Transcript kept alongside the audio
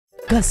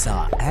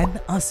Casa and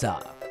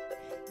Asa,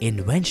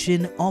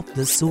 invention of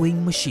the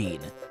sewing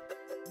machine.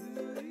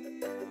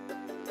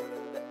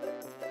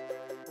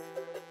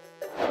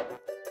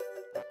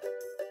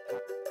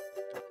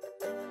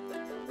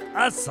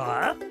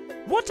 Asa,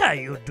 what are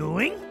you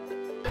doing?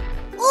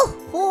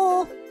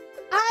 Oh,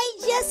 I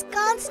just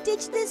can't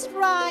stitch this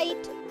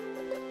right.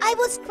 I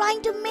was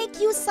trying to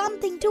make you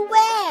something to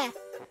wear,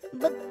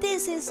 but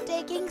this is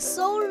taking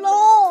so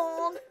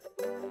long.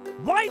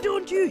 Why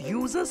don't you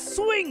use a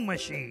sewing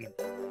machine?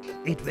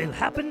 It will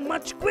happen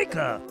much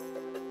quicker.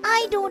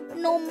 I don't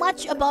know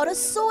much about a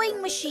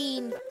sewing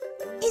machine.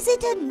 Is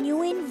it a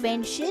new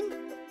invention?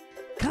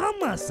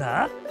 Come,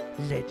 Asa,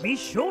 let me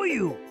show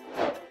you.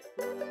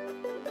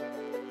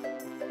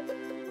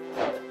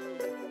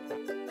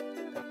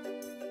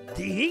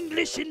 The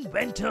English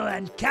inventor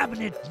and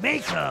cabinet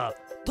maker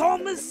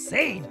Thomas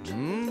Saint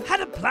had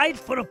applied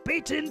for a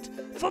patent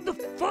for the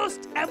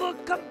first ever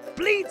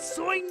complete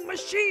sewing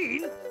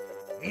machine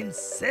in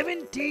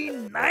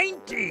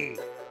 1790.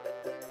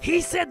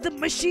 He said the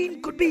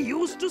machine could be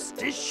used to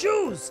stitch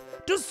shoes,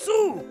 to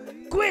sew,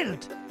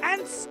 quilt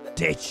and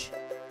stitch.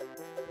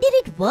 Did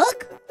it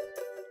work?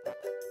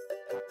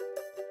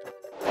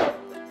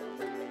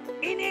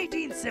 In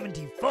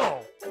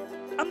 1874,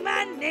 a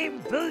man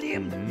named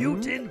William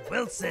Newton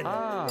Wilson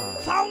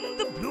found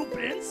the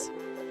blueprints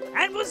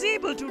and was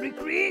able to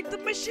recreate the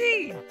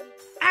machine.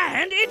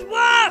 And it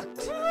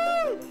worked!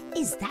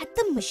 Is that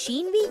the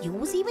machine we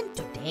use even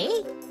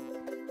today?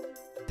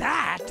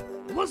 That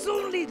was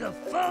only the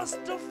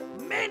first of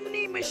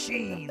many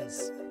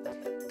machines.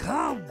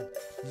 Come,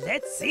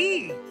 let's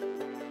see.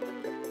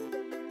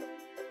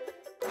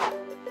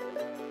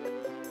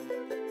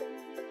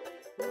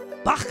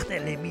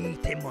 Barthélemy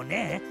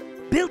Thimonnier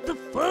built the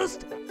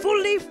first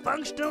fully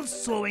functional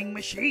sewing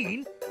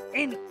machine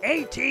in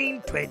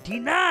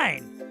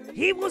 1829.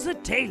 He was a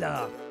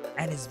tailor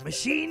and his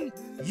machine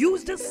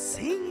used a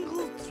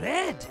single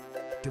thread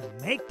to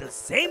make the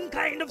same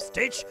kind of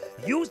stitch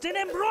used in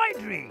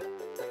embroidery.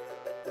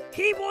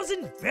 He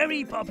wasn't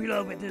very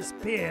popular with his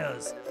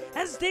peers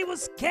as they were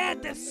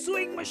scared that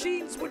sewing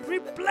machines would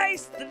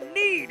replace the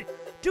need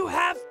to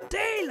have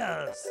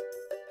tailors.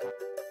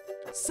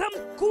 Some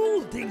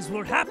cool things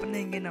were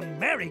happening in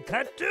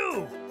America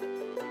too.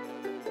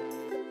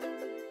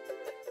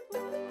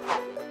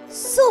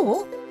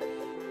 So,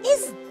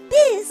 is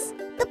this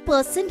the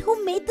person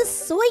who made the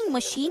sewing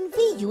machine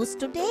we use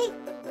today?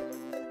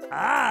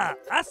 Ah,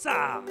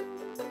 Asa.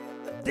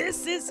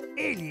 This is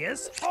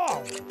Elias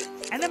Hall,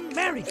 an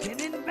American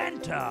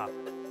inventor.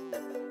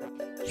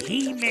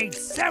 He made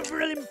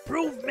several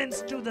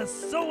improvements to the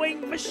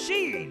sewing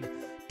machine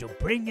to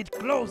bring it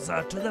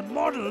closer to the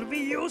model we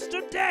use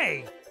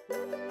today.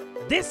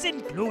 This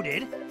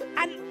included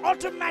an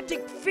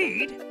automatic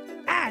feed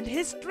and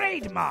his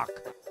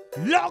trademark,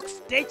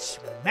 lockstitch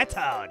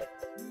method.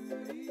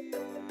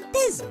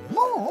 There's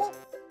more?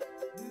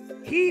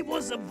 He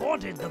was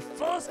awarded the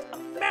first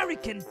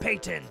American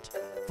patent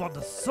for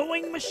the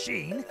sewing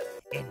machine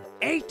in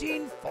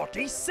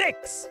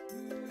 1846.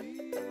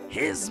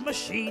 His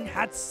machine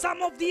had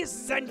some of the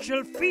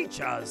essential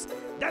features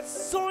that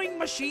sewing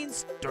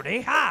machines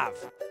today have.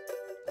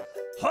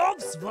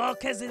 Hobbs'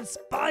 work has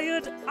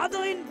inspired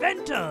other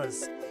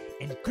inventors,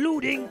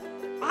 including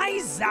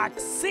Isaac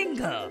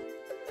Singer,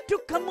 to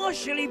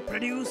commercially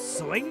produce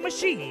sewing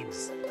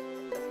machines.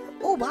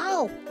 Oh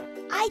wow!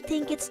 I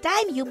think it's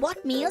time you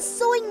bought me a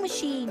sewing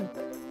machine.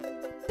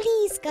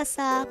 Please,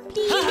 Casa,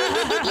 please.